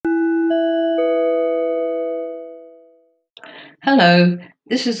Hello,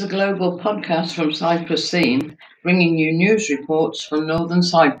 this is a global podcast from Cyprus Scene, bringing you news reports from northern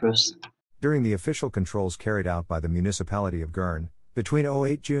Cyprus. During the official controls carried out by the municipality of Girne, between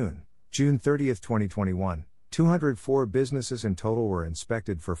 08 June 30, 2021, 204 businesses in total were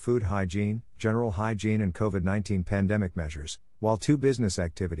inspected for food hygiene, general hygiene and COVID-19 pandemic measures, while 2 business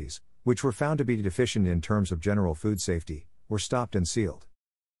activities, which were found to be deficient in terms of general food safety, were stopped and sealed.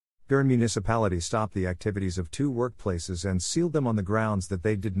 Girne municipality stopped the activities of 2 workplaces and sealed them on the grounds that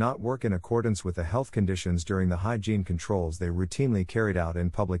they did not work in accordance with the health conditions during the hygiene controls they routinely carried out in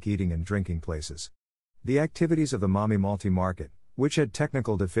public eating and drinking places. The activities of the Mami Malti Market, which had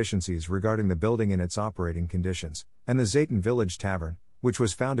technical deficiencies regarding the building and its operating conditions, and the Zeytin Village Tavern, which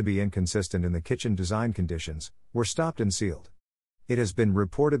was found to be inconsistent in the kitchen design conditions, were stopped and sealed. It has been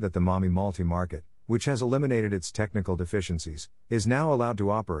reported that the Mami Malti Market, which has eliminated its technical deficiencies, is now allowed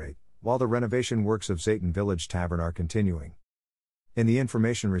to operate, while the renovation works of Zeytin Village Tavern are continuing. In the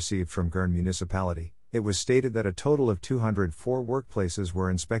information received from Girne Municipality, it was stated that a total of 204 workplaces were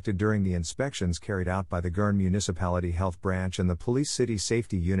inspected during the inspections carried out by the Girne Municipality Health Branch and the Police City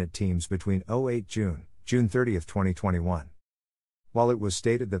Safety Unit teams between 08 June 30, 2021. While it was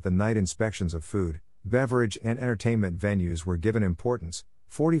stated that the night inspections of food, beverage and entertainment venues were given importance,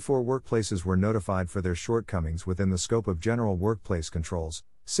 44 workplaces were notified for their shortcomings within the scope of general workplace controls.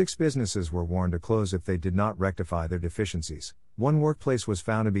 6 businesses were warned to close if they did not rectify their deficiencies. 1 workplace was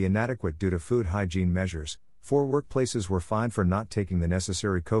found to be inadequate due to food hygiene measures. 4 workplaces were fined for not taking the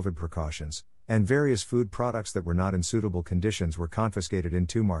necessary COVID precautions, and various food products that were not in suitable conditions were confiscated in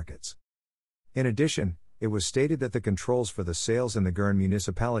 2 markets. In addition, it was stated that the controls for the sales in the Girne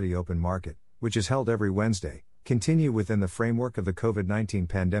Municipality Open Market, which is held every Wednesday, continue within the framework of the COVID-19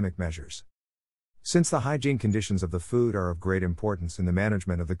 pandemic measures. Since the hygiene conditions of the food are of great importance in the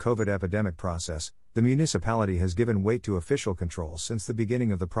management of the COVID epidemic process, the municipality has given weight to official controls since the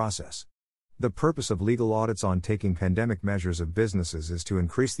beginning of the process. The purpose of legal audits on taking pandemic measures of businesses is to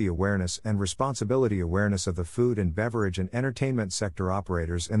increase the awareness and responsibility awareness of the food and beverage and entertainment sector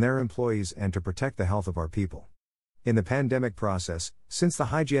operators and their employees and to protect the health of our people. In the pandemic process, since the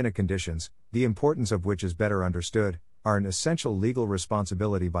hygienic conditions, the importance of which is better understood, are an essential legal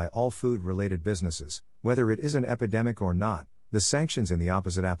responsibility by all food-related businesses, whether it is an epidemic or not, the sanctions in the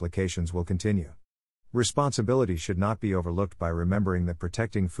opposite applications will continue. Responsibility should not be overlooked by remembering that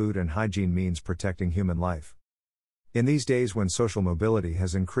protecting food and hygiene means protecting human life. In these days when social mobility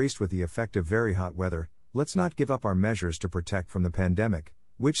has increased with the effect of very hot weather, let's not give up our measures to protect from the pandemic,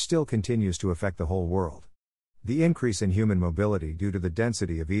 which still continues to affect the whole world. The increase in human mobility due to the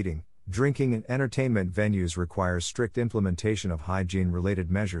density of eating, drinking and entertainment venues requires strict implementation of hygiene-related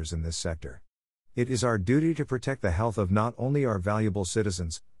measures in this sector. It is our duty to protect the health of not only our valuable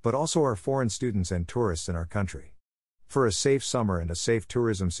citizens, but also our foreign students and tourists in our country. For a safe summer and a safe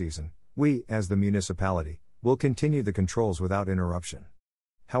tourism season, we, as the municipality, will continue the controls without interruption.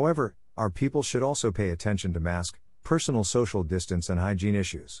 However, our people should also pay attention to mask, personal social distance and hygiene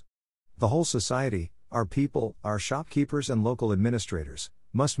issues. The whole society, our people, our shopkeepers and local administrators,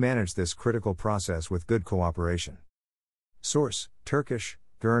 must manage this critical process with good cooperation. Source: Turkish,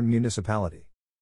 Girne Municipality.